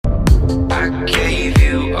I gave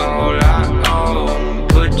you all I own,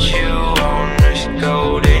 put you on this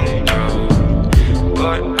golden throne,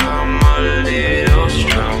 but I'm a little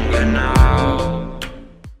stronger now.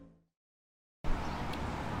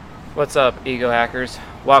 What's up, Ego Hackers?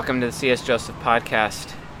 Welcome to the C.S. Joseph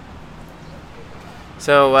podcast.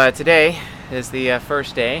 So today is the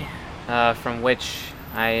first day from which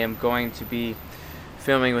I am going to be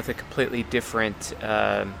filming with a completely different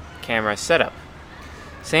camera setup.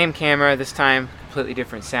 Same camera, this time completely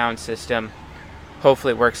different sound system.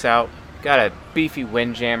 Hopefully it works out. Got a beefy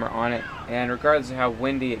windjammer on it, and regardless of how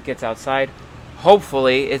windy it gets outside,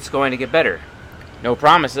 hopefully it's going to get better. No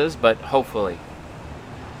promises, but hopefully.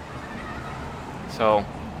 So,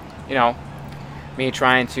 me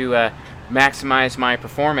trying to maximize my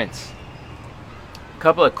performance. A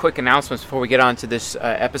couple of quick announcements before we get on to this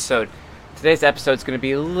episode. Today's episode is going to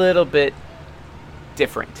be a little bit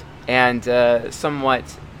different and somewhat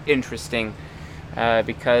interesting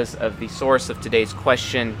because of the source of today's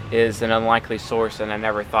question is an unlikely source, and I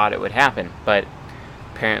never thought it would happen, but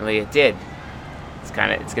apparently it did. It's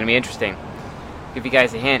going to be interesting. Give you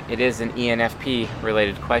guys a hint, it is an ENFP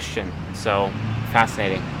related question, so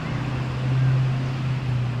fascinating.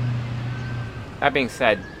 That being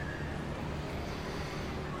said,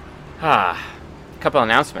 a couple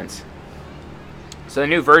announcements. So the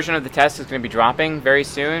new version of the test is going to be dropping very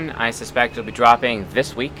soon. I suspect it'll be dropping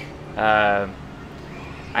this week. I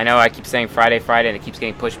know I keep saying Friday, and it keeps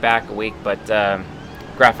getting pushed back a week, but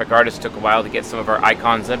graphic artists took a while to get some of our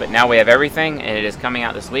icons in, but now we have everything, and it is coming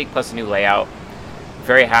out this week, plus a new layout.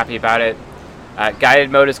 Very happy about it.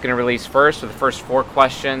 Guided mode is going to release first with the first 4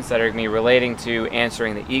 questions that are going to be relating to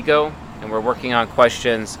answering the ego, and we're working on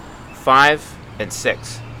questions 5 and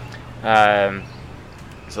 6.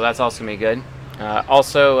 So that's also going to be good.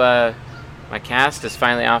 Also, my cast is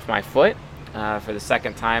finally off my foot for the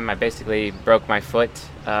second time. I basically broke my foot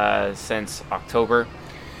since October,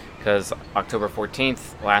 because October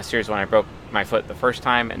 14th last year is when I broke my foot the first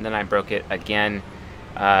time, and then I broke it again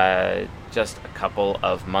just a couple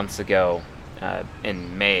of months ago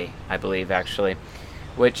in May, I believe, actually,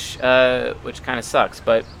 which kind of sucks,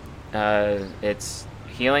 but it's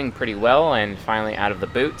healing pretty well and finally out of the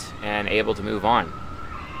boot and able to move on.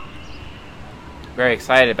 Very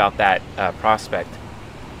excited about that prospect.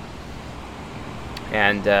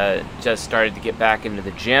 And just started to get back into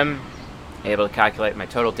the gym, able to calculate my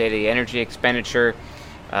total daily energy expenditure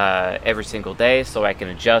every single day so I can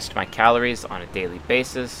adjust my calories on a daily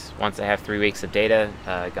basis once I have 3 weeks of data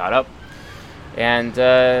got up. And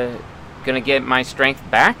going to get my strength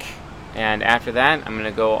back. And after that, I'm going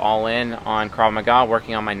to go all in on Krav Maga,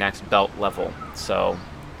 working on my next belt level. So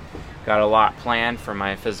got a lot planned for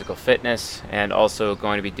my physical fitness, and also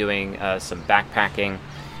going to be doing some backpacking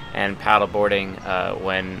and paddleboarding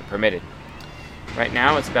when permitted. Right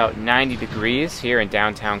now it's about 90 degrees here in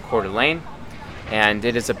downtown Coeur d'Alene, and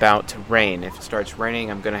it is about to rain. If it starts raining,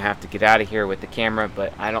 I'm going to have to get out of here with the camera,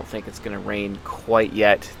 but I don't think it's going to rain quite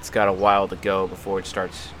yet. It's got a while to go before it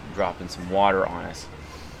starts dropping some water on us.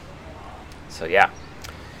 So yeah.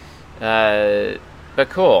 But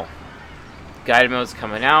cool. Guided mode's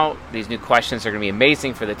coming out. These new questions are going to be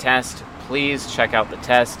amazing for the test. Please check out the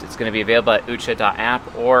test. It's going to be available at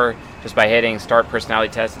ucha.app or just by hitting Start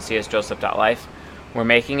Personality Test at csjoseph.life. We're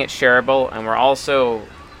making it shareable, and we're also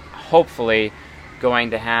hopefully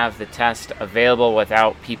going to have the test available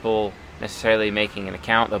without people necessarily making an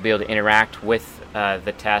account. They'll be able to interact with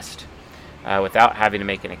the test without having to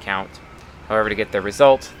make an account. However, to get the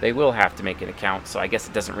result, they will have to make an account, so I guess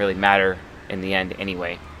it doesn't really matter in the end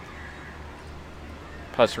anyway.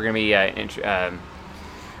 Plus, we're going to be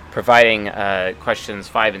providing questions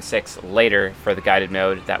 5 and 6 later for the guided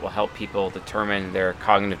mode that will help people determine their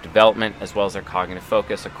cognitive development as well as their cognitive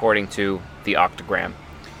focus according to the Octagram.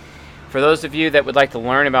 For those of you that would like to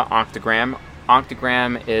learn about Octagram,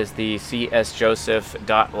 Octagram is the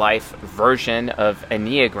csjoseph.life version of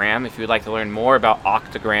Enneagram. If you would like to learn more about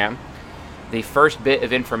Octagram, the first bit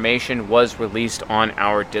of information was released on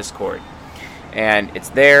our Discord. And it's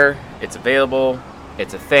there, it's available,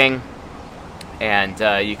 it's a thing, and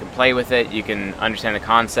you can play with it, you can understand the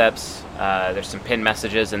concepts. There's some pinned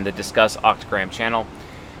messages in the Discuss Octagram channel.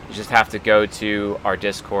 You just have to go to our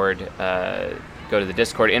Discord, go to the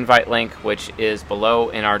Discord invite link, which is below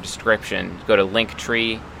in our description. Go to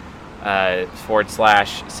Linktree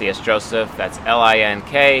 /CSJoseph. That's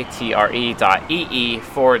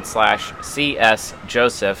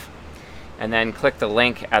linktr.ee/CSJoseph. And then click the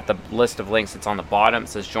link at the list of links that's on the bottom. It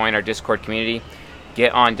says join our Discord community.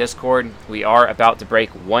 Get on Discord. We are about to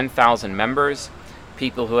break 1,000 members.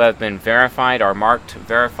 People who have been verified are marked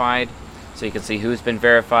verified. So you can see who's been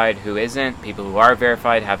verified, who isn't. People who are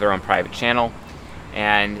verified have their own private channel.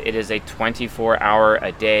 And it is a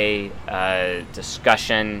 24-hour-a-day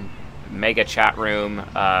discussion, mega chat room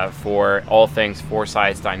for all things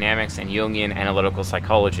four-sides dynamics and Jungian analytical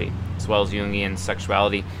psychology, as well as Jungian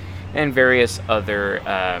sexuality and various other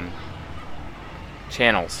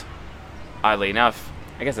channels. Oddly enough,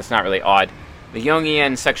 I guess it's not really odd. The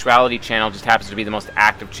Jungian sexuality channel just happens to be the most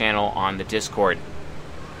active channel on the Discord.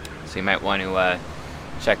 So you might want to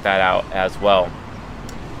check that out as well.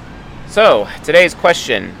 So, today's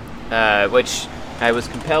question, which I was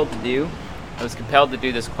compelled to do. I was compelled to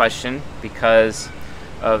do this question because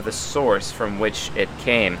of the source from which it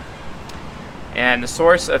came. And the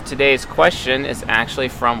source of today's question is actually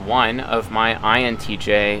from one of my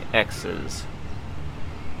INTJ exes.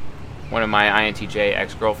 One of my INTJ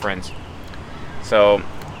ex-girlfriends. So,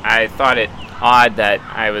 I thought it odd that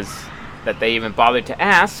they even bothered to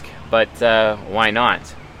ask, but why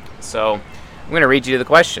not? So, I'm going to read you the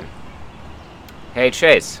question. Hey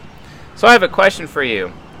Chase, so I have a question for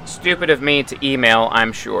you. Stupid of me to email,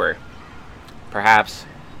 I'm sure. Perhaps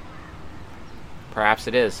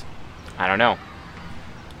it is. I don't know.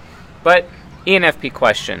 But, ENFP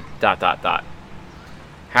question, ...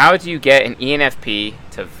 How do you get an ENFP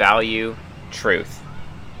to value truth?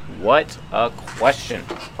 What a question.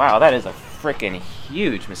 Wow, that is a freaking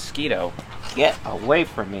huge mosquito. Get away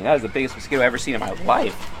from me. That is the biggest mosquito I've ever seen in my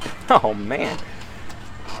life. Oh, man.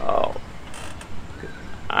 Oh.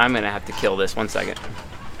 I'm going to have to kill this. 1 second.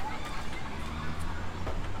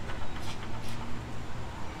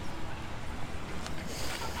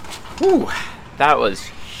 Whew. That was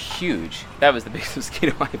huge. That was the biggest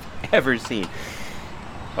mosquito I've ever seen.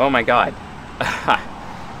 Oh my god.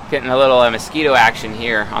 Getting a little mosquito action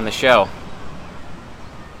here on the show.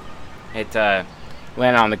 It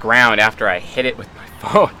landed on the ground after I hit it with my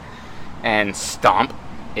phone. And stomp.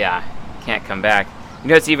 Yeah, can't come back. You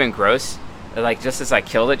know what's even gross? Like, just as I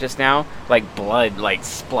killed it just now, like, blood, like,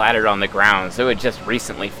 splattered on the ground. So it just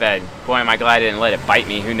recently fed. Boy, am I glad I didn't let it bite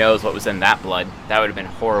me. Who knows what was in that blood. That would have been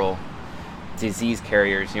horrible. Disease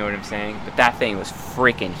carriers, you know what I'm saying? But that thing was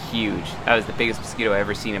freaking huge. That was the biggest mosquito I've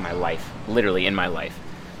ever seen in my life. Literally in my life.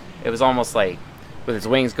 It was almost like, with its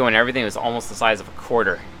wings going and everything, it was almost the size of a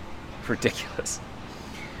quarter. Ridiculous.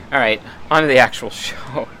 Alright, on to the actual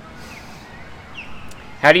show.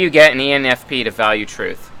 How do you get an ENFP to value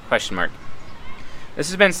truth? Question mark. This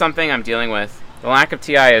has been something I'm dealing with. The lack of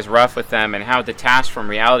TI is rough with them, and how detached from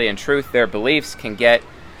reality and truth their beliefs can get,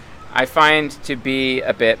 I find to be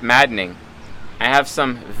a bit maddening. I have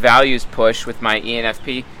some values push with my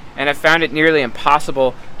ENFP, and have found it nearly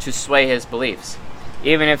impossible to sway his beliefs,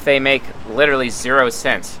 even if they make literally zero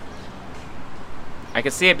sense. I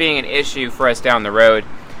can see it being an issue for us down the road,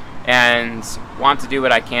 and want to do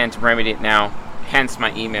what I can to remedy it now, hence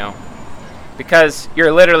my email. Because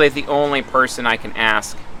you're literally the only person I can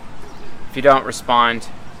ask. If you don't respond,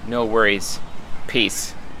 no worries.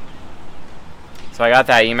 Peace. So I got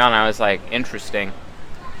that email and I was like, interesting.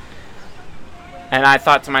 And I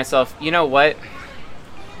thought to myself, you know what?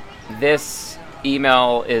 This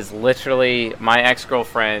email is literally my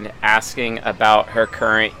ex-girlfriend asking about her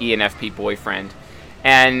current ENFP boyfriend.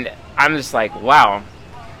 And I'm just like, wow.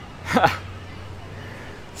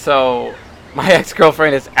 So my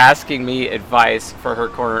ex-girlfriend is asking me advice for her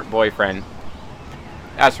current boyfriend.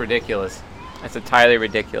 That's ridiculous. That's entirely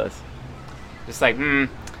ridiculous. Just like,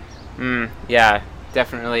 yeah,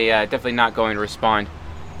 definitely not going to respond.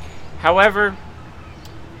 However,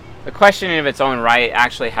 the question in its own right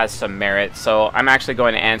actually has some merit, so I'm actually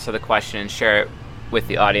going to answer the question and share it with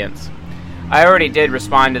the audience. I already did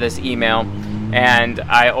respond to this email, and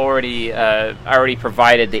I already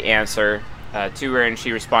provided the answer to her, and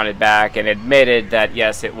she responded back and admitted that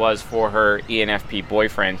yes, it was for her ENFP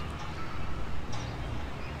boyfriend.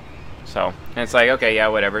 So, and it's like, okay, yeah,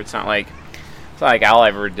 whatever. It's not like I'll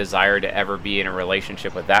ever desire to ever be in a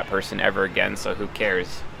relationship with that person ever again, so who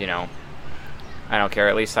cares, you know? I don't care.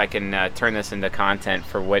 At least I can turn this into content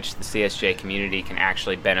for which the CSJ community can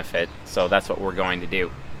actually benefit, so that's what we're going to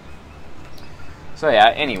do. So yeah,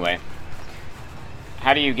 anyway.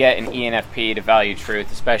 How do you get an ENFP to value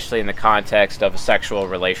truth, especially in the context of a sexual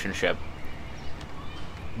relationship?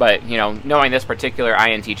 But, you know, knowing this particular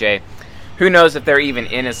INTJ, who knows if they're even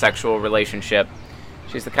in a sexual relationship?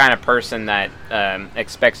 She's the kind of person that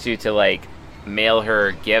expects you to, like, mail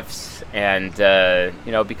her gifts, and,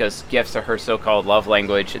 you know, because gifts are her so-called love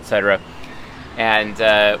language, etc.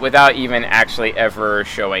 And without even actually ever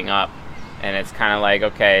showing up. And it's kind of like,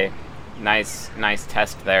 okay, nice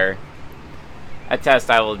test there. A test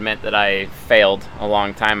I will admit that I failed a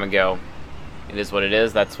long time ago. It is what it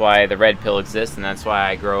is. That's why the red pill exists, and that's why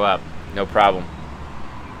I grow up. No problem.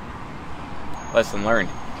 Lesson learned.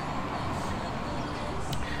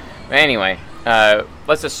 But anyway,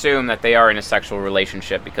 let's assume that they are in a sexual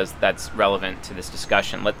relationship because that's relevant to this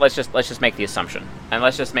discussion. Let's just make the assumption, and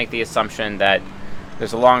let's just make the assumption that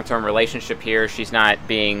there's a long-term relationship here. She's not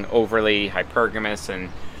being overly hypergamous and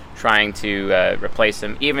trying to replace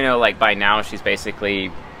him, even though like by now she's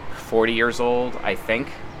basically 40 years old. I think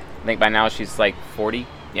by now she's like 40.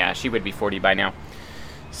 Yeah, she would be 40 by now.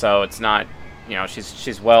 So it's not,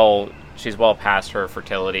 she's well past her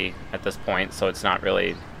fertility at this point. So it's not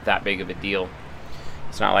really that big of a deal.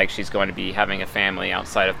 It's not like she's going to be having a family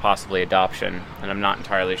outside of possibly adoption, and I'm not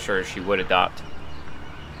entirely sure she would adopt.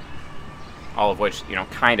 All of which,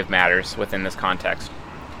 kind of matters within this context.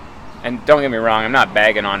 And don't get me wrong, I'm not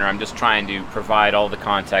bagging on her, I'm just trying to provide all the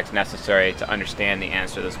context necessary to understand the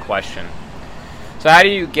answer to this question. So how do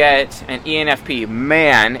you get an ENFP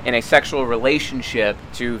man in a sexual relationship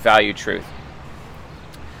to value truth?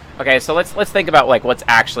 Okay, so let's think about like what's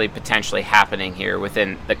actually potentially happening here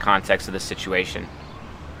within the context of the situation.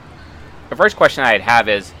 The first question I'd have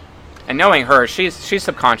is, and knowing her, she's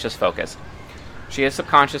subconscious focused. She is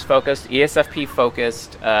subconscious focused, ESFP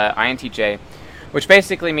focused, INTJ, which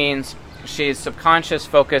basically means she's subconscious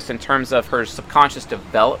focused in terms of her subconscious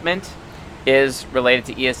development is related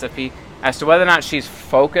to ESFP. As to whether or not she's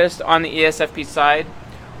focused on the ESFP side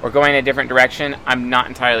or going in a different direction, I'm not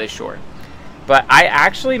entirely sure. But I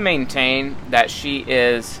actually maintain that she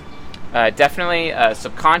is definitely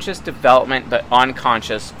subconscious development, but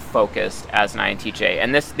unconscious focused as an INTJ.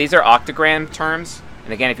 And these are octagram terms.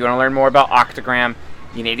 And again, if you want to learn more about octagram,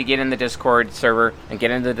 you need to get in the Discord server and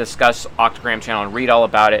get into the Discuss Octagram channel and read all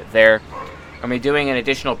about it there. I'm going to be doing an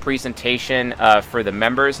additional presentation for the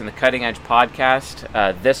members in the Cutting Edge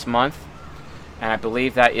podcast this month. And I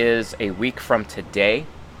believe that is a week from today.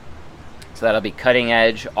 So that'll be Cutting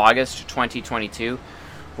Edge, August 2022.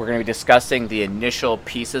 We're going to be discussing the initial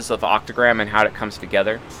pieces of Octagram and how it comes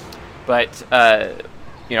together. But,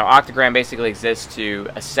 Octagram basically exists to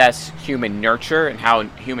assess human nurture and how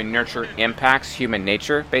human nurture impacts human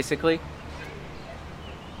nature, basically.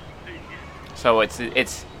 So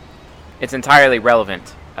it's entirely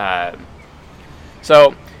relevant.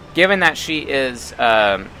 So given that she is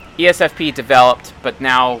ESFP developed, but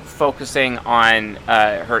now focusing on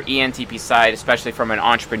her ENTP side, especially from an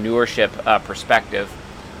entrepreneurship perspective,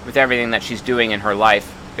 with everything that she's doing in her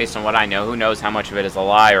life, based on what I know. Who knows how much of it is a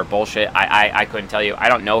lie or bullshit? I couldn't tell you. I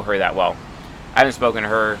don't know her that well. I haven't spoken to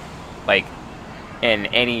her, like, in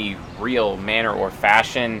any real manner or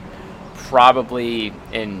fashion, probably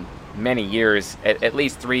in many years. At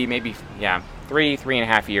least 3, maybe,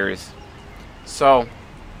 3.5 years. So,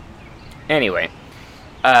 anyway.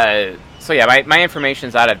 My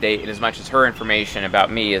information's out of date, in as much as her information about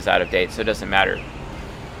me is out of date, so it doesn't matter.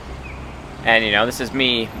 And, this is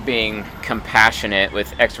me being compassionate with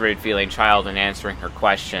extroverted feeling child and answering her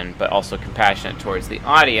question, but also compassionate towards the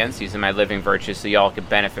audience, using my living virtues so y'all could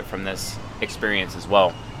benefit from this experience as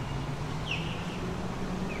well.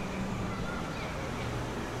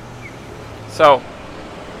 So,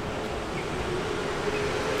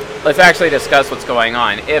 let's actually discuss what's going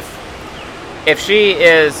on. If she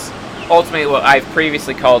is ultimately what I've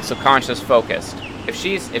previously called subconscious focused, if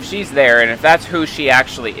she's there, and if that's who she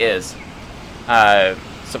actually is,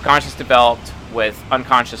 subconscious developed with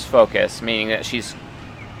unconscious focus, meaning that she's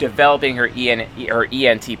developing her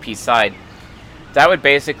ENTP side, that would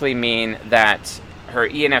basically mean that her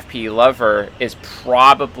ENFP lover is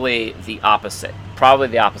probably the opposite.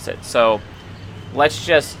 So let's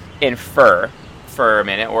just infer for a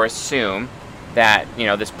minute, or assume that,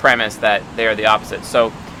 this premise that they're the opposite.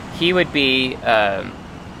 So he would be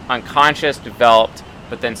unconscious developed,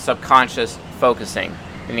 but then subconscious focusing.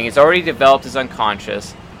 Meaning he's already developed his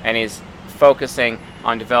unconscious, and he's focusing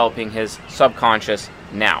on developing his subconscious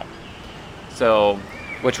now. So,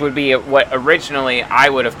 which would be what originally I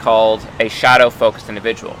would have called a shadow-focused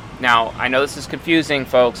individual. Now, I know this is confusing,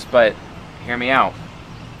 folks, but hear me out.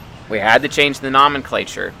 We had to change the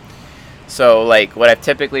nomenclature. So, like, what I've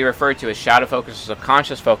typically referred to as shadow-focused or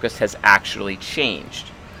subconscious focused has actually changed.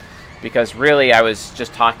 Because really, I was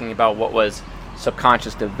just talking about what was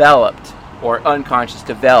subconscious developed or unconscious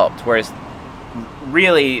developed, whereas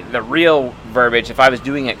really the real verbiage, if I was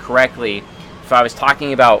doing it correctly, if I was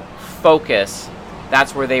talking about focus,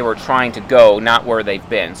 that's where they were trying to go, not where they've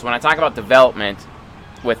been. So when I talk about development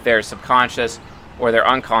with their subconscious or their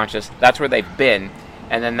unconscious, that's where they've been,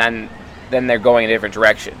 and then they're going in a different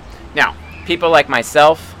direction. Now, people like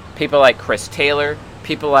myself, people like Chris Taylor,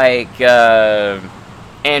 people like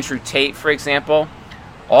Andrew Tate, for example,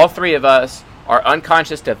 all three of us are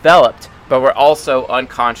unconscious developed, but we're also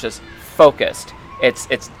unconscious focused.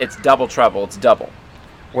 It's double trouble. It's double.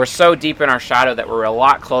 We're so deep in our shadow that we're a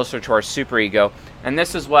lot closer to our superego, and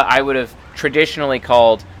this is what I would have traditionally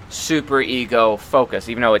called superego focus,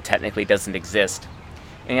 even though it technically doesn't exist.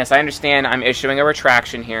 And yes, I understand I'm issuing a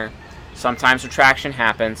retraction here. Sometimes retraction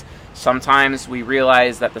happens. Sometimes we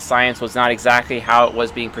realize that the science was not exactly how it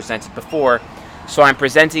was being presented before, so I'm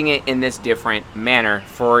presenting it in this different manner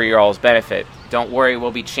for your all's benefit. Don't worry,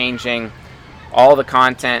 we'll be changing all the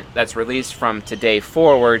content that's released from today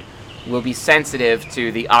forward. Will be sensitive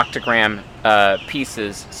to the octagram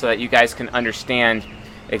pieces so that you guys can understand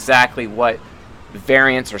exactly what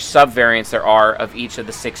variants or subvariants there are of each of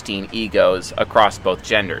the 16 egos across both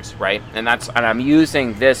genders, right? And I'm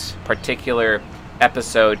using this particular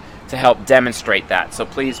episode to help demonstrate that, so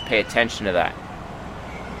please pay attention to that.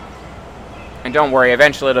 And don't worry,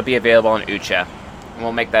 eventually it'll be available on Ucha, and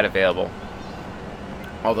we'll make that available.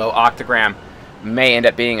 Although Octagram may end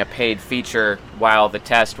up being a paid feature, while the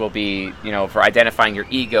test will be, for identifying your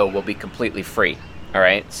ego, will be completely free.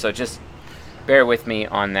 Alright, so just bear with me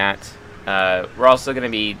on that. We're also going to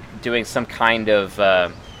be doing some kind of,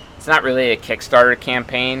 it's not really a Kickstarter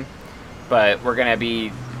campaign, but we're going to be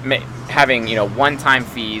having, one-time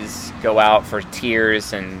fees go out for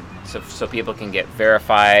tiers, and so people can get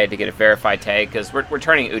verified, to get a verified tag, because we're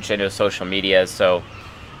turning Ucha into social media, so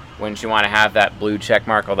wouldn't you want to have that blue check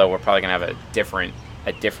mark? Although we're probably going to have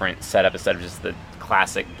a different setup instead of just the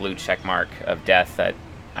classic blue check mark of death that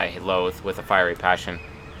I loathe with a fiery passion.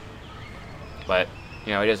 But,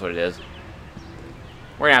 it is what it is.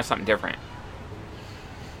 We're going to have something different.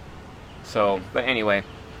 So, but anyway,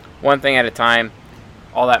 one thing at a time.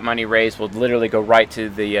 All that money raised will literally go right to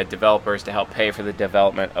the developers to help pay for the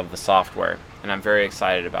development of the software. And I'm very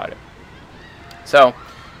excited about it. So,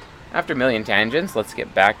 after a million tangents, let's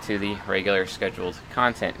get back to the regular scheduled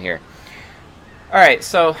content here. Alright,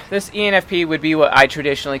 so this ENFP would be what I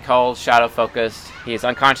traditionally call shadow focused. He is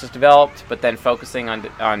unconscious developed, but then focusing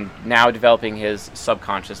on now developing his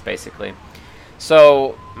subconscious, basically.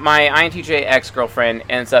 So my INTJ ex-girlfriend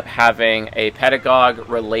ends up having a pedagogue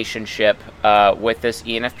relationship with this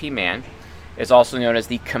ENFP man. It's also known as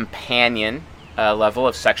the companion level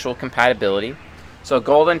of sexual compatibility. So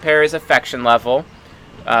golden pair is affection level.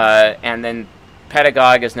 And then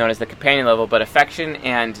pedagogue is known as the companion level, but affection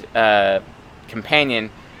and companion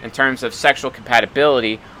in terms of sexual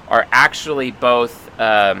compatibility are actually both,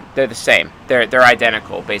 they're the same. They're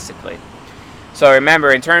identical, basically. So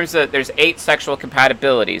remember, in terms of, there's 8 sexual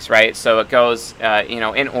compatibilities, right? So it goes,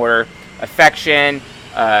 in order: affection,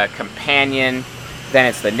 companion, then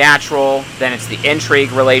it's the natural, then it's the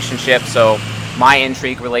intrigue relationship. So my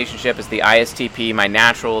intrigue relationship is the ISTP, my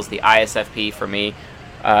natural is the ISFP for me.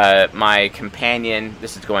 My companion,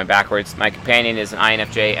 this is going backwards, my companion is an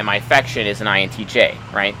INFJ, and my affection is an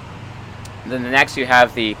INTJ, right? Then the next you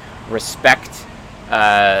have the respect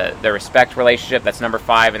relationship, that's number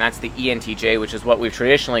 5, and that's the ENTJ, which is what we've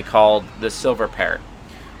traditionally called the silver pair,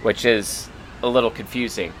 which is a little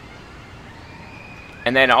confusing.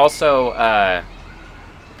 And then also,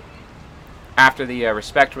 after the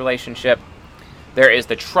respect relationship, there is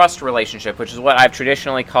the trust relationship, which is what I've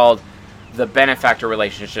traditionally called the benefactor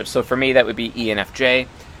relationship. So for me, that would be ENFJ.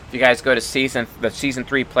 If you guys go to the season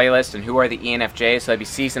 3 playlist and who are the ENFJs, so that'd be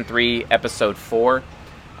season 3, episode 4.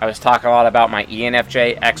 I was talking a lot about my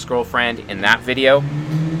ENFJ ex-girlfriend in that video,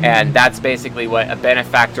 and that's basically what a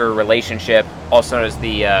benefactor relationship, also known as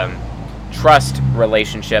the trust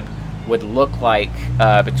relationship, would look like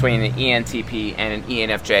between an ENTP and an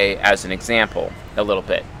ENFJ, as an example, a little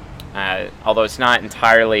bit. Although it's not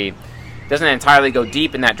entirely, doesn't entirely go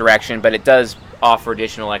deep in that direction, but it does offer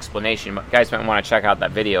additional explanation. You guys might want to check out that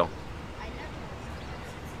video.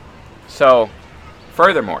 So,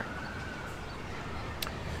 furthermore,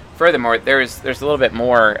 there's a little bit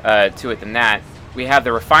more to it than that. We have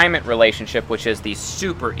the refinement relationship, which is the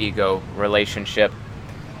superego relationship.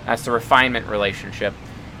 That's the refinement relationship.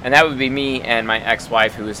 And that would be me and my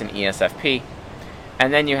ex-wife, who is an ESFP.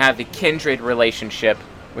 And then you have the kindred relationship,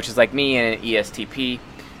 which is like me and an ESTP,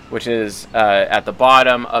 which is at the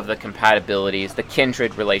bottom of the compatibilities, the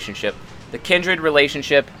kindred relationship. The kindred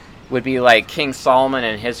relationship would be like King Solomon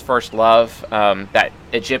and his first love, that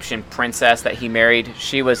Egyptian princess that he married.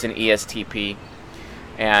 She was an ESTP.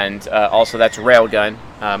 And also that's Railgun,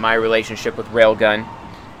 my relationship with Railgun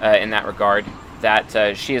in that regard.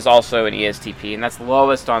 That she is also an ESTP, and that's the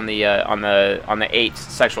lowest on the 8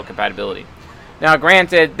 sexual compatibility. Now,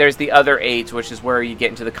 granted, there's the other 8, which is where you get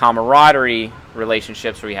into the camaraderie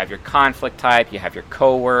relationships, where you have your conflict type, you have your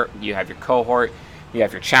cohort, you have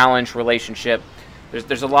your challenge relationship.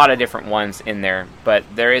 There's a lot of different ones in there, but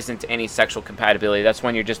there isn't any sexual compatibility. That's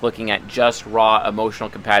when you're just looking at just raw emotional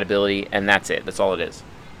compatibility, and that's it. That's all it is.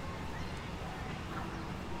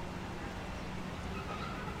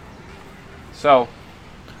 So,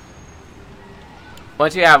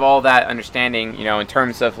 once you have all that understanding, in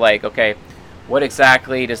terms of like, okay, what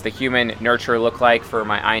exactly does the human nurture look like for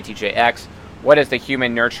my INTJX? What does the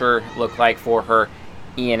human nurture look like for her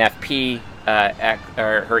ENFP,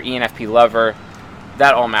 or her ENFP lover?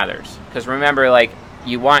 That all matters. Because remember, like,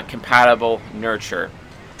 you want compatible nurture.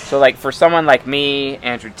 So, like, for someone like me,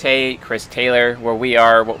 Andrew Tate, Chris Taylor, where we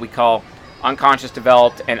are what we call unconscious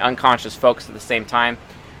developed and unconscious focused at the same time,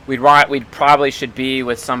 we'd probably should be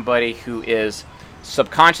with somebody who is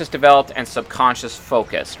subconscious developed and subconscious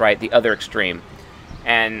focused, right? The other extreme.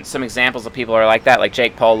 And some examples of people are like that, like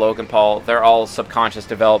Jake Paul, Logan Paul. They're all subconscious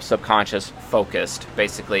developed, subconscious focused,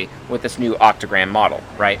 basically, with this new octagram model,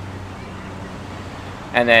 right?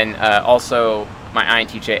 And then also my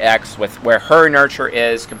INTJX, with where her nurture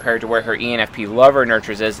is compared to where her ENFP lover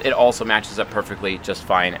nurtures is, it also matches up perfectly just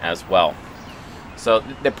fine as well. So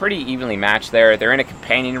they're pretty evenly matched there. They're in a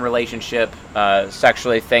companion relationship.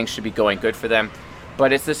 Sexually, things should be going good for them.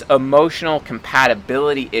 But it's this emotional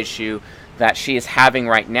compatibility issue that she is having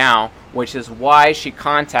right now, which is why she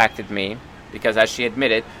contacted me, because as she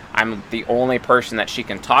admitted, I'm the only person that she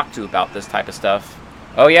can talk to about this type of stuff.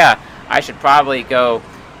 Oh yeah, I should probably go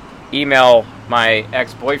email my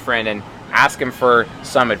ex-boyfriend and ask him for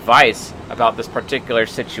some advice about this particular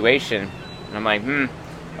situation. And I'm like,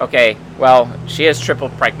 okay, well, she is triple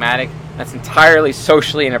pragmatic. That's entirely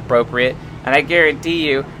socially inappropriate. And I guarantee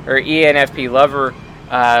you, her ENFP lover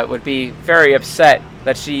would be very upset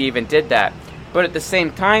that she even did that. But at the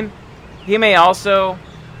same time, he may also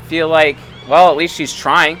feel like, well, at least she's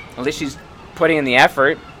trying. At least she's putting in the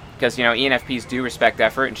effort. Because, ENFPs do respect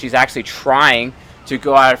effort. And she's actually trying to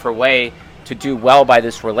go out of her way to do well by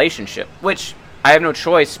this relationship. Which I have no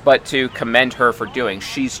choice but to commend her for doing.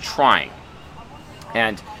 She's trying.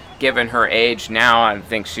 And given her age now, I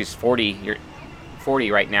think she's 40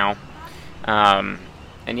 right now.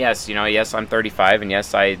 And yes, yes, I'm 35, and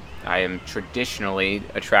yes, I am traditionally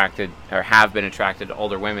attracted, or have been attracted to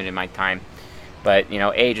older women in my time. But,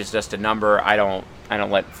 age is just a number. I don't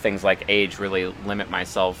let things like age really limit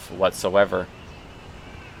myself whatsoever.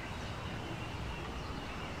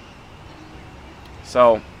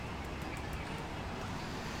 So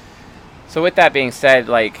with that being said,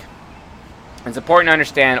 like, it's important to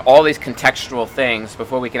understand all these contextual things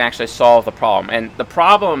before we can actually solve the problem. And the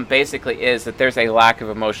problem basically is that there's a lack of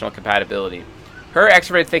emotional compatibility. Her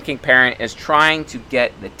extroverted thinking parent is trying to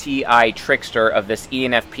get the TI trickster of this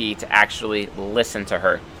ENFP to actually listen to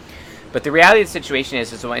her. But the reality of the situation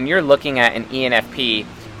is when you're looking at an ENFP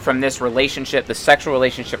from this relationship, the sexual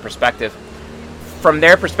relationship perspective, from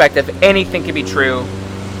their perspective, anything can be true,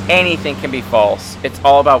 anything can be false. It's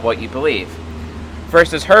all about what you believe.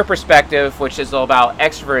 Versus her perspective, which is all about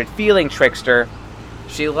extroverted feeling trickster,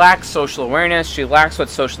 she lacks social awareness, she lacks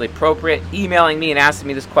what's socially appropriate. Emailing me and asking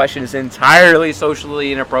me this question is entirely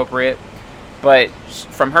socially inappropriate. But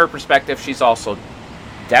from her perspective, she's also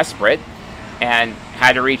desperate and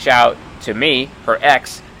had to reach out to me, her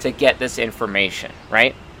ex, to get this information,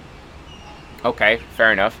 right? Okay,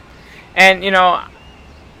 fair enough. And,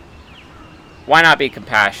 why not be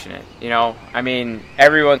compassionate?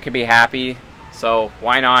 Everyone can be happy. So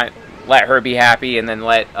why not let her be happy and then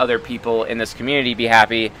let other people in this community be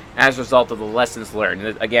happy as a result of the lessons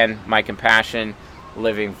learned? Again, my compassion,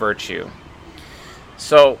 living virtue.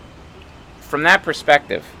 So from that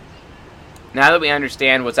perspective, now that we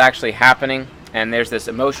understand what's actually happening and there's this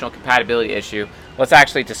emotional compatibility issue, let's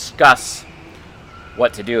actually discuss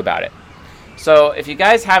what to do about it. So if you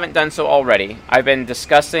guys haven't done so already, I've been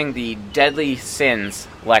discussing the Deadly Sins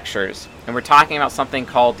lectures, and we're talking about something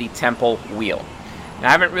called the Temple Wheel. Now,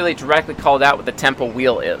 I haven't really directly called out what the Temple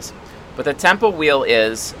Wheel is, but the Temple Wheel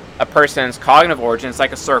is a person's cognitive origin. It's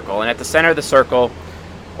like a circle, and at the center of the circle,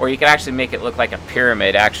 or you can actually make it look like a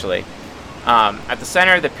pyramid, actually. At the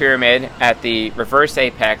center of the pyramid, at the reverse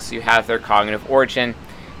apex, you have their cognitive origin,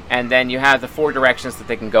 and then you have the four directions that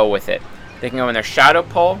they can go with it. They can go in their shadow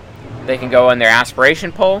pole, they can go in their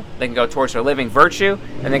aspiration pole, they can go towards their living virtue,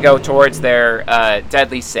 and then go towards their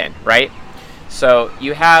deadly sin, right? So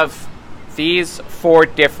you have these four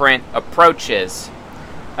different approaches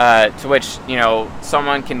to which,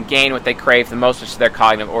 someone can gain what they crave the most, which is their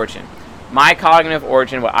cognitive origin. My cognitive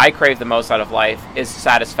origin, what I crave the most out of life, is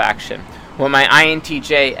satisfaction. What my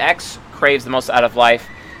INTJX craves the most out of life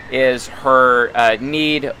is her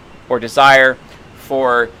need or desire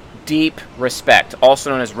for deep respect,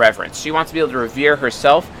 also known as reverence. She wants to be able to revere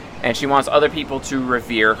herself and she wants other people to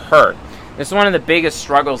revere her. This is one of the biggest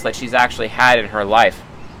struggles that she's actually had in her life,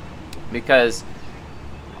 because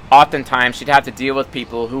oftentimes she'd have to deal with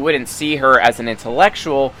people who wouldn't see her as an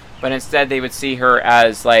intellectual, but instead they would see her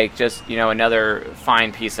as like just, another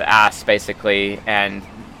fine piece of ass, basically, and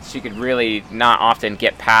she could really not often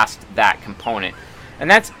get past that component. And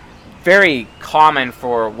that's very common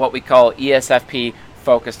for what we call ESFP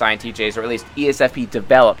focused INTJs, or at least ESFP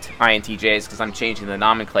developed INTJs, because I'm changing the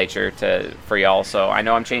nomenclature for y'all, so I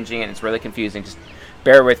know I'm changing it and it's really confusing. Just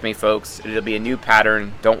bear with me, folks. It'll be a new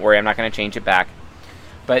pattern. Don't worry, I'm not going to change it back.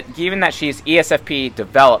 But given that she's ESFP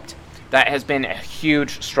developed, that has been a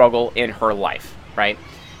huge struggle in her life, right?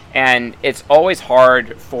 And it's always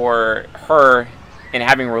hard for her in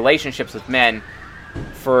having relationships with men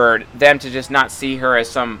for them to just not see her as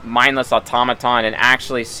some mindless automaton and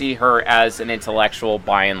actually see her as an intellectual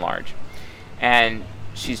by and large. And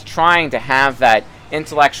she's trying to have that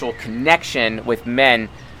intellectual connection with men,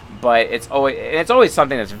 but it's always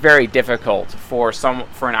something that's very difficult for an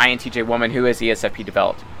INTJ woman who is ESFP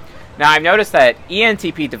developed. Now, I've noticed that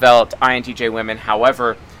ENTP developed INTJ women,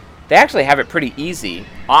 however, they actually have it pretty easy.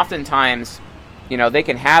 Oftentimes, they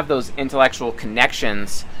can have those intellectual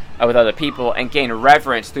connections with other people and gain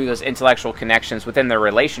reverence through those intellectual connections within their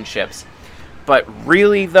relationships. But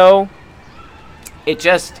really, though, it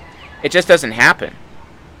just doesn't happen.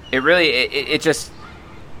 They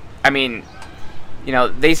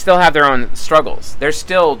still have their own struggles. They're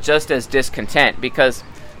still just as discontent, because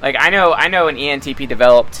I know an ENTP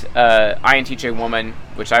developed INTJ woman,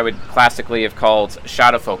 which I would classically have called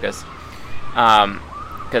shadow focus,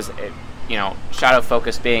 because shadow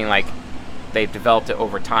focus being like they've developed it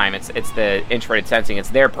over time. It's the introverted sensing. It's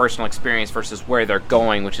their personal experience versus where they're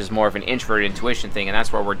going, which is more of an introverted intuition thing, and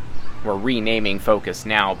that's where we're renaming focus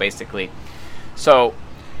now, basically. So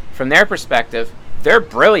from their perspective, they're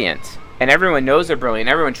brilliant, and everyone knows they're brilliant.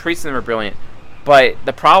 Everyone treats them as brilliant, but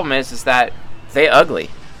the problem is that they're ugly.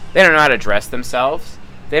 They don't know how to dress themselves.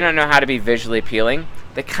 They don't know how to be visually appealing.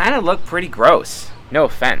 They kind of look pretty gross. No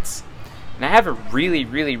offense. And I have a really,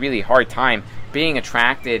 really, really hard time being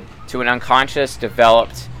attracted to an unconscious,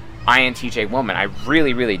 developed INTJ woman. I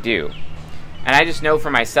really, really do. And I just know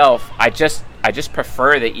for myself, I just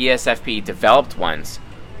prefer the ESFP developed ones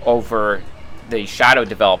over the shadow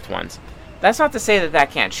developed ones. That's not to say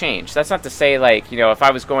that can't change. That's not to say, if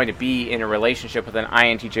I was going to be in a relationship with an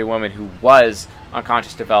INTJ woman who was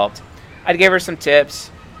unconscious developed, I'd give her some tips,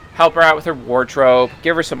 help her out with her wardrobe,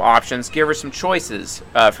 give her some options, give her some choices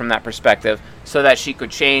from that perspective, so that she could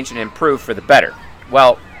change and improve for the better.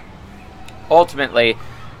 Well, ultimately,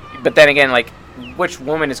 but then again, which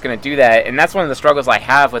woman is going to do that? And that's one of the struggles I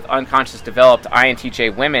have with unconscious developed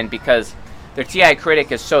INTJ women, because their TI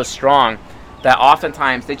critic is so strong that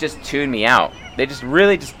oftentimes they just tune me out. They just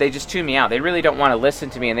tune me out. They really don't want to listen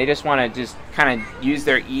to me, and they just want to just kind of use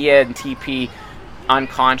their ENTP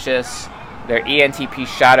unconscious, their ENTP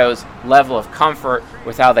shadows level of comfort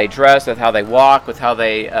with how they dress, with how they walk, with how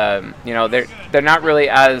they, they don't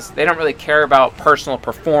really care about personal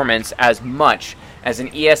performance as much as an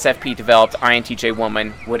ESFP developed INTJ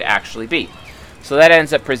woman would actually be. So that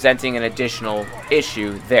ends up presenting an additional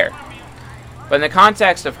issue there. But in the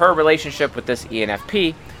context of her relationship with this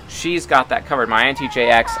ENFP, she's got that covered. My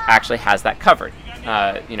INTJX actually has that covered,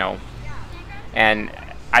 and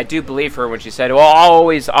I do believe her when she said, "Well, I'll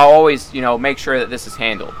always, make sure that this is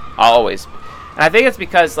handled. I'll always." And I think it's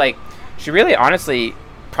because, she really, honestly,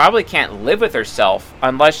 probably can't live with herself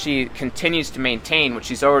unless she continues to maintain what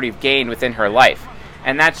she's already gained within her life,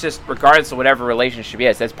 and that's just regardless of whatever relationship she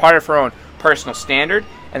has. That's part of her own personal standard,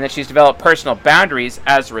 and that she's developed personal boundaries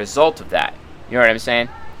as a result of that. You know what I'm saying?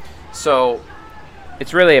 So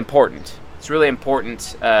it's really important. It's really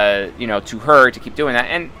important, to her to keep doing that,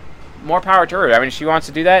 and more power to her. I mean, if she wants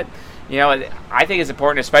to do that, I think it's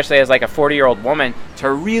important, especially as a 40-year-old woman, to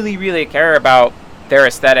really, really care about their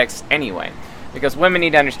aesthetics anyway. Because women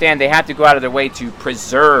need to understand they have to go out of their way to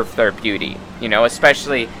preserve their beauty,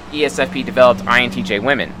 especially ESFP developed INTJ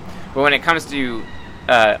women. But when it comes to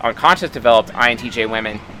unconscious developed INTJ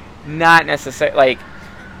women, not necessarily,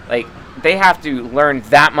 they have to learn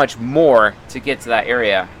that much more to get to that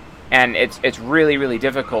area, and it's really, really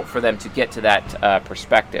difficult for them to get to that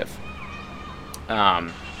perspective.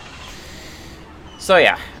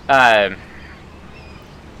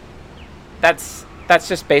 That's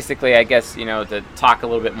just basically, I guess, to talk a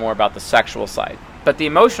little bit more about the sexual side. But the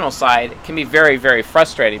emotional side can be very, very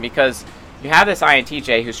frustrating, because you have this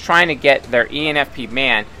INTJ who's trying to get their ENFP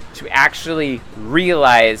man to actually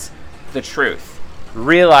realize the truth,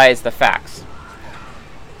 realize the facts.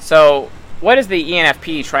 So what is the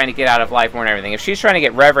ENFP trying to get out of life more than everything? If she's trying to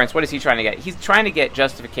get reverence, what is he trying to get? He's trying to get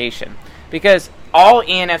justification. Because all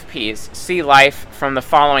ENFPs see life from the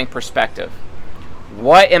following perspective.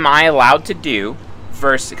 What am I allowed to do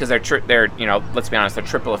versus, because they're let's be honest, they're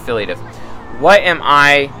triple affiliative. What am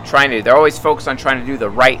I trying to do? They're always focused on trying to do the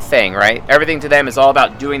right thing, right? Everything to them is all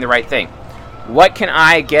about doing the right thing. What can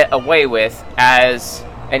I get away with as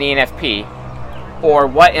an ENFP? Or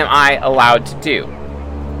what am I allowed to do?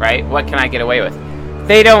 Right? What can I get away with?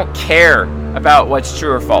 They don't care about what's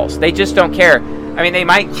true or false. They just don't care. I mean, they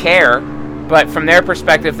might care, but from their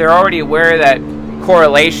perspective, they're already aware that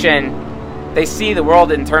correlation, they see the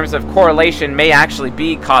world in terms of correlation may actually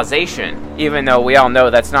be causation, even though we all know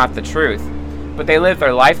that's not the truth. But they live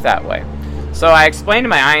their life that way. So I explained to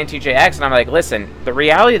my INTJX, and I'm like, listen, the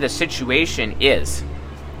reality of the situation is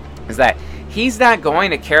that he's not going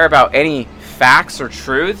to care about any facts or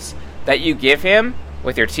truths that you give him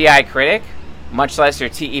with your TI critic, much less your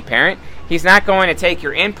TE parent. He's not going to take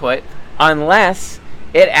your input unless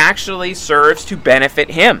it actually serves to benefit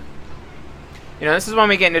him. This is when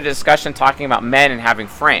we get into discussion talking about men and having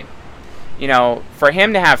frame. For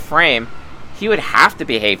him to have frame, he would have to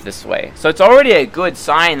behave this way. So it's already a good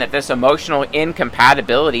sign that this emotional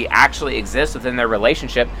incompatibility actually exists within their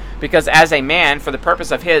relationship, because as a man, for the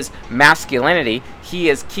purpose of his masculinity, he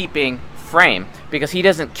is keeping frame because he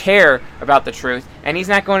doesn't care about the truth, and he's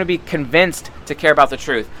not going to be convinced to care about the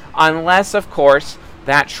truth unless, of course,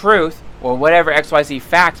 that truth or whatever XYZ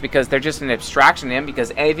facts, because they're just an abstraction to him,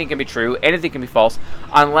 because anything can be true, anything can be false,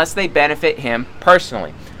 unless they benefit him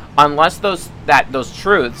personally, unless those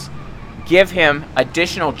truths give him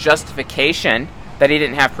additional justification that he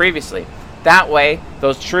didn't have previously. That way,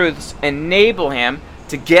 those truths enable him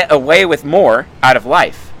to get away with more out of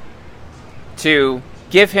life, to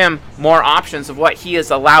give him more options of what he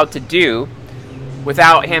is allowed to do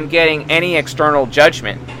without him getting any external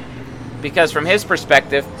judgment. Because from his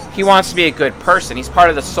perspective, he wants to be a good person. He's part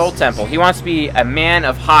of the soul temple. He wants to be a man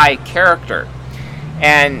of high character.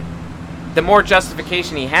 And the more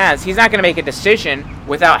justification he has, he's not going to make a decision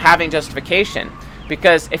without having justification.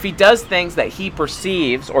 Because if he does things that he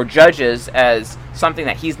perceives or judges as something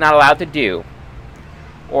that he's not allowed to do,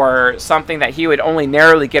 or something that he would only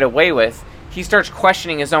narrowly get away with, he starts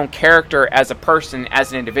questioning his own character as a person,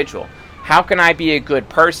 as an individual. How can I be a good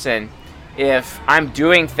person if I'm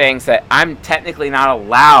doing things that I'm technically not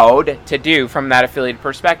allowed to do from that affiliated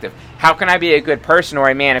perspective? How can I be a good person or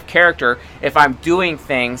a man of character if I'm doing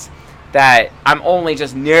things that I'm only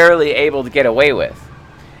just narrowly able to get away with?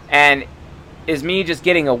 And is me just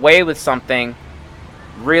getting away with something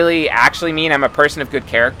really actually mean I'm a person of good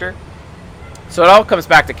character? So it all comes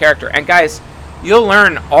back to character. And guys, you'll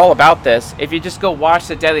learn all about this if you just go watch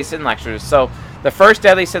the Deadly Sin lectures. So the first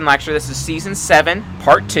Deadly Sin lecture, this is Season 7,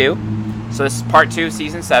 Part 2. So this is Part 2,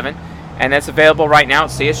 Season 7. And that's available right now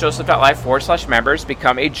at csjoseph.life/members.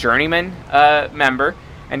 Become a journeyman member.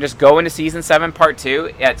 And just go into Season 7, Part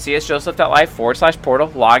 2 at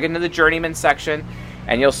csjoseph.life/portal. Log into the journeyman section.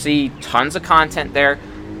 And you'll see tons of content there.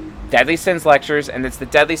 Deadly Sins lectures. And it's the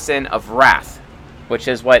Deadly Sin of Wrath, which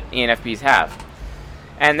is what ENFPs have.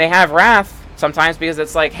 And they have wrath sometimes because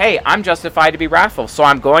it's like, hey, I'm justified to be wrathful, so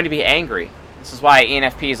I'm going to be angry. This is why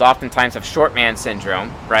ENFPs oftentimes have short man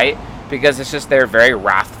syndrome, right? Because it's just they're very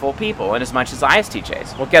wrathful people, and as much as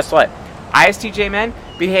ISTJs. Well, guess what? ISTJ men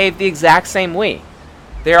behave the exact same way.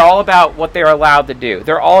 They're all about what they're allowed to do.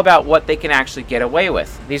 They're all about what they can actually get away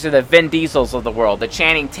with. These are the Vin Diesels of the world, the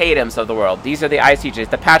Channing Tatums of the world. These are the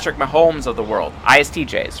ISTJs, the Patrick Mahomes of the world,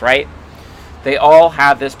 ISTJs, right? They all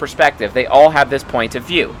have this perspective. They all have this point of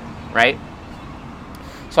view, right?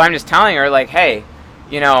 So I'm just telling her, like, hey,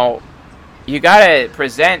 you got to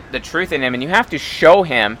present the truth in him, and you have to show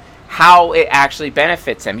him how it actually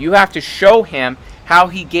benefits him. You have to show him how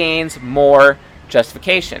he gains more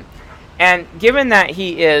justification. And given that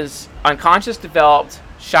he is unconscious developed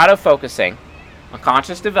shadow focusing,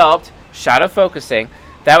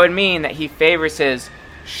 that would mean that he favors his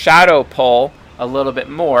shadow pole a little bit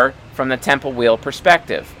more from the temple wheel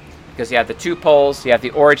perspective. Because you have the two poles, you have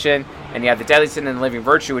the origin, and you have the deadly sin and the living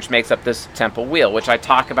virtue, which makes up this temple wheel, which I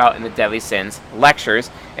talk about in the Deadly Sins lectures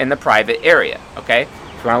in the private area. Okay? If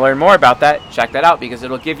you want to learn more about that, check that out, because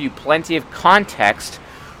it'll give you plenty of context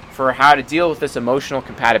for how to deal with this emotional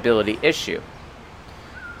compatibility issue.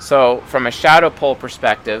 So, from a shadow pole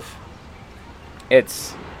perspective,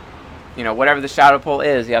 it's, whatever the shadow pole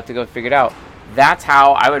is, you have to go figure it out. That's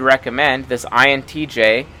how I would recommend this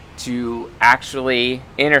INTJ to actually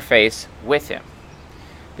interface with him.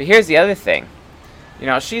 But here's the other thing.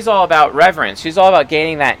 She's all about reverence. She's all about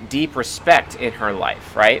gaining that deep respect in her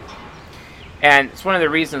life, right? And it's one of the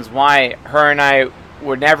reasons why her and I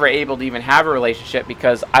were never able to even have a relationship,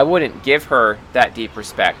 because I wouldn't give her that deep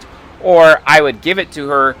respect. Or I would give it to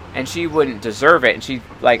her and she wouldn't deserve it. And she'd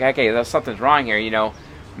like, okay, something's wrong here, you know.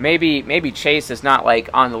 Maybe Chase is not like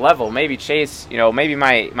on the level. Maybe Chase, you know, maybe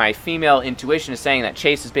my female intuition is saying that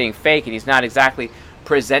Chase is being fake and he's not exactly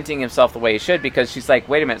presenting himself the way he should, because she's like,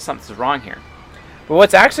 wait a minute, something's wrong here. But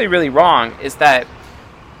what's actually really wrong is that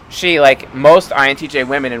she, like most INTJ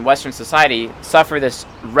women in Western society, suffer this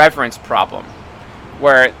reverence problem,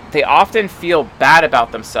 where they often feel bad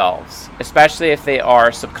about themselves, especially if they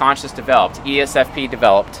are subconscious developed, ESFP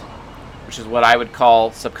developed, which is what I would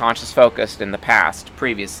call subconscious focused in the past,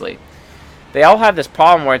 previously. They all have this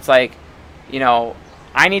problem where it's like, you know,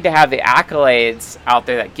 I need to have the accolades out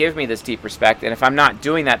there that give me this deep respect, and if I'm not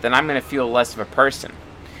doing that, then I'm going to feel less of a person.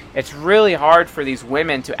 It's really hard for these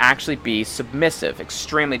women to actually be submissive,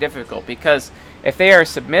 extremely difficult, because if they are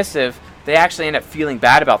submissive, they actually end up feeling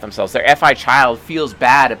bad about themselves. Their FI child feels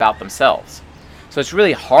bad about themselves. So it's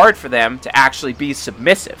really hard for them to actually be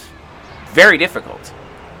submissive. Very difficult.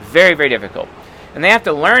 Very, very difficult. And they have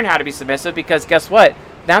to learn how to be submissive, because guess what?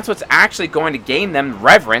 That's what's actually going to gain them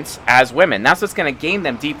reverence as women. That's what's going to gain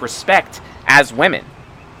them deep respect as women,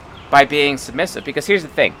 by being submissive. Because here's the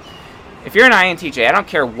thing. If you're an INTJ, I don't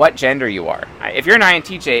care what gender you are. If you're an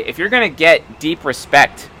INTJ, if you're going to get deep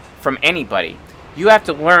respect from anybody, you have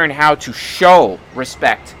to learn how to show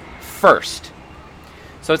respect first.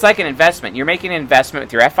 So it's like an investment. You're making an investment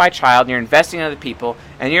with your FI child, and you're investing in other people,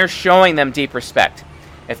 and you're showing them deep respect.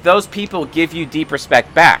 If those people give you deep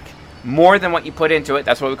respect back, more than what you put into it,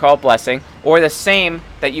 that's what we call a blessing, or the same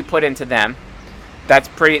that you put into them,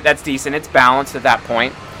 that's decent. It's balanced at that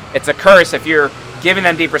point. It's a curse if you're giving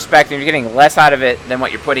them deep respect and you're getting less out of it than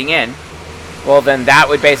what you're putting in. Well, then that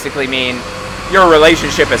would basically mean your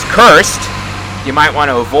relationship is cursed. You might want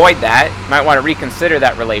to avoid that. You might want to reconsider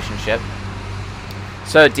that relationship.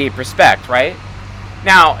 So deep respect, right?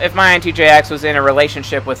 Now, if my INTJX was in a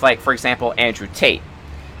relationship with, like, for example, Andrew Tate,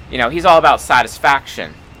 you know, he's all about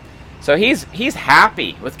satisfaction. So he's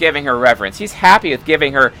happy with giving her reverence. He's happy with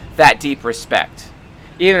giving her that deep respect.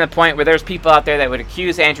 Even to the point where there's people out there that would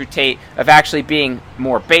accuse Andrew Tate of actually being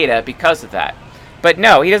more beta because of that. But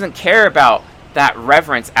no, he doesn't care about that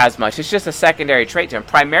reverence as much. It's just a secondary trait to him.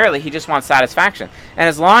 Primarily, he just wants satisfaction. And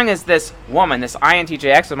as long as this woman, this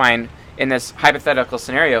INTJX of mine, in this hypothetical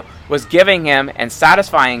scenario, was giving him and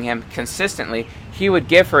satisfying him consistently, he would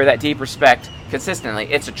give her that deep respect consistently.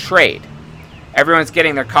 It's a trade. Everyone's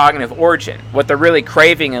getting their cognitive origin, what they're really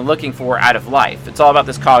craving and looking for out of life. It's all about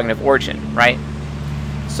this cognitive origin, right?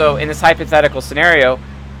 So in this hypothetical scenario,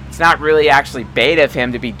 it's not really actually beta of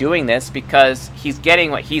him to be doing this, because he's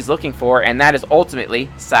getting what he's looking for, and that is ultimately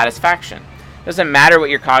satisfaction. Doesn't matter what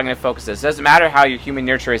your cognitive focus is. Doesn't matter how your human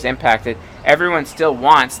nurture is impacted. Everyone still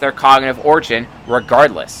wants their cognitive origin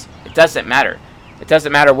regardless. It doesn't matter. It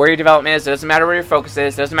doesn't matter where your development is. It doesn't matter where your focus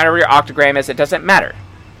is. It doesn't matter where your octogram is. It doesn't matter.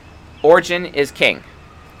 Origin is king,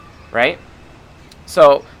 right?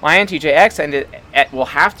 So my INTJX will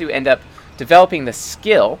have to end up developing the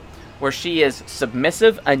skill where she is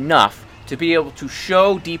submissive enough to be able to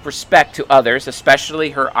show deep respect to others, especially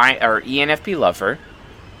her ENFP lover,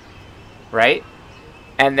 right?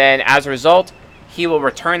 And then as a result, he will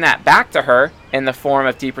return that back to her in the form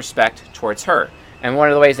of deep respect towards her. And one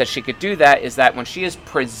of the ways that she could do that is that when she is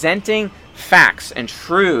presenting facts and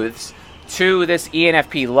truths to this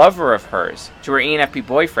ENFP lover of hers, to her ENFP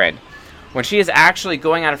boyfriend, when she is actually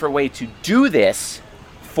going out of her way to do this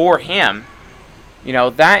for him, you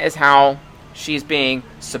know, that is how she's being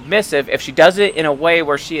submissive. If she does it in a way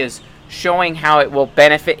where she is showing how it will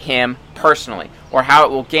benefit him personally, or how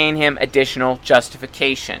it will gain him additional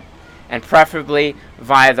justification, and preferably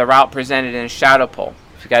via the route presented in a shadow poll.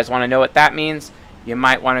 If you guys want to know what that means, you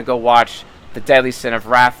might want to go watch the Deadly Sin of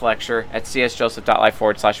Wrath lecture at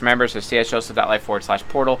csjoseph.life/members or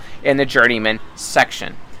csjoseph.life/portal in the Journeyman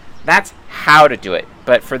section. That's how to do it.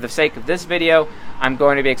 But for the sake of this video, I'm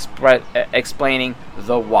going to be explaining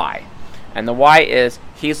the why. And the why is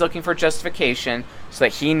he's looking for justification so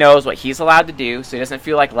that he knows what he's allowed to do, so he doesn't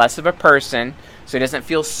feel like less of a person, so he doesn't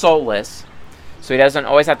feel soulless, so he doesn't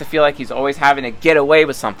always have to feel like he's always having to get away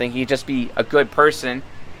with something. He just be a good person.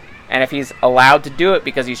 And if he's allowed to do it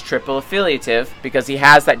because he's triple affiliative, because he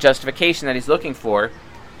has that justification that he's looking for,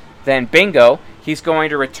 then bingo, he's going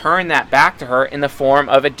to return that back to her in the form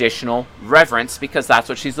of additional reverence, because that's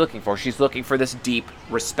what she's looking for. She's looking for this deep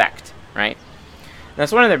respect, right? And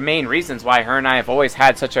that's one of the main reasons why her and I have always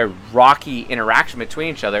had such a rocky interaction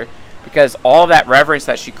between each other, because all that reverence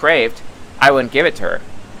that she craved, I wouldn't give it to her.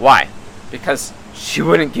 Why? Because she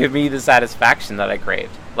wouldn't give me the satisfaction that I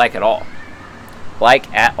craved, like at all.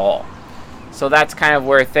 like at all. So that's kind of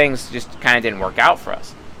where things just kind of didn't work out for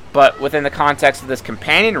us. But within the context of this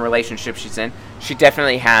companion relationship she's in, she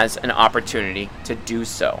definitely has an opportunity to do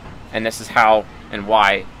so. And this is how and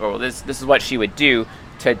why, or this is what she would do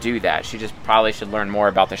to do that. She just probably should learn more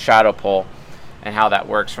about the shadow pole and how that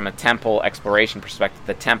works from a temple exploration perspective,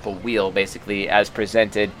 the temple wheel, basically, as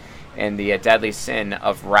presented in the Deadly Sin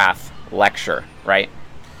of Wrath lecture, right?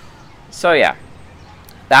 So yeah,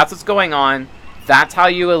 that's what's going on. That's how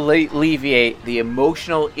you alleviate the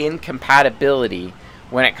emotional incompatibility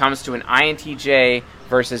when it comes to an INTJ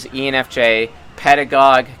versus ENFJ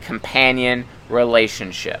pedagogue companion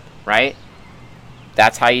relationship, right?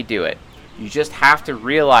 That's how you do it. You just have to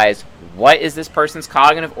realize, what is this person's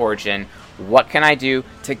cognitive origin? What can I do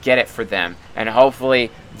to get it for them? And hopefully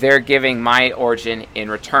they're giving my origin in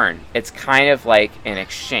return. It's kind of like an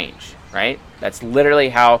exchange, right? That's literally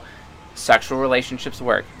how sexual relationships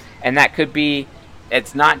work. And that could be,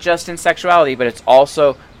 it's not just in sexuality, but it's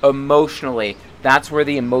also emotionally. That's where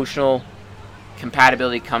the emotional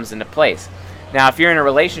compatibility comes into place. Now, if you're in a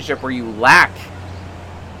relationship where you lack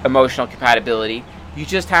emotional compatibility, you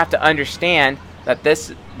just have to understand that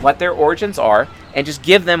what their origins are, and just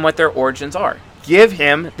give them what their origins are. Give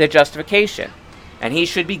him the justification, and he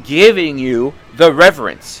should be giving you the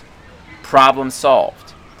reverence. Problem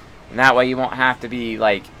solved. And that way you won't have to be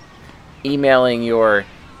like emailing your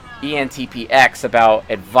ENTPX about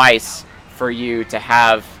advice for you to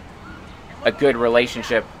have a good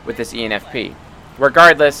relationship with this ENFP.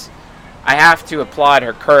 Regardless, I have to applaud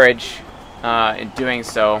her courage in doing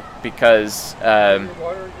so, because at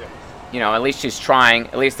least she's trying.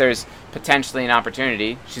 At least there's potentially an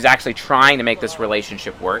opportunity. She's actually trying to make this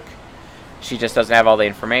relationship work. She just doesn't have all the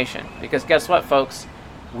information. Because guess what, folks?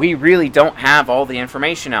 We really don't have all the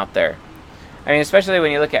information out there. I mean, especially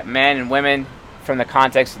when you look at men and women from the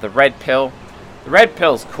context of the red pill. The red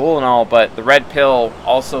pill is cool and all, but the red pill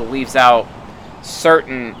also leaves out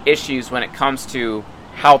certain issues when it comes to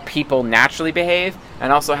how people naturally behave,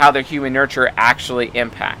 and also how their human nurture actually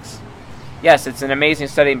impacts. Yes, it's an amazing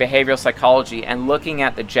study in behavioral psychology and looking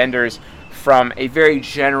at the genders from a very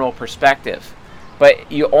general perspective.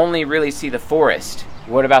 But you only really see the forest.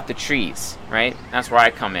 What about the trees, right? That's where I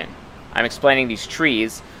come in. I'm explaining these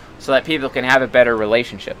trees so that people can have a better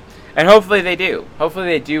relationship. And hopefully they do. Hopefully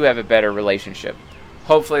they do have a better relationship.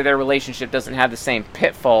 Hopefully their relationship doesn't have the same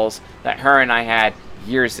pitfalls that her and I had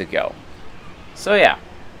years ago. So yeah.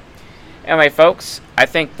 Anyway, folks, I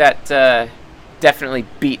think that definitely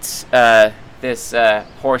beats this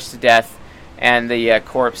horse to death, and the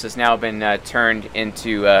corpse has now been turned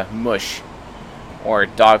into mush, or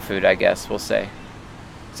dog food, I guess we'll say.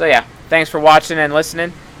 So yeah, thanks for watching and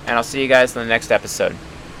listening, and I'll see you guys in the next episode.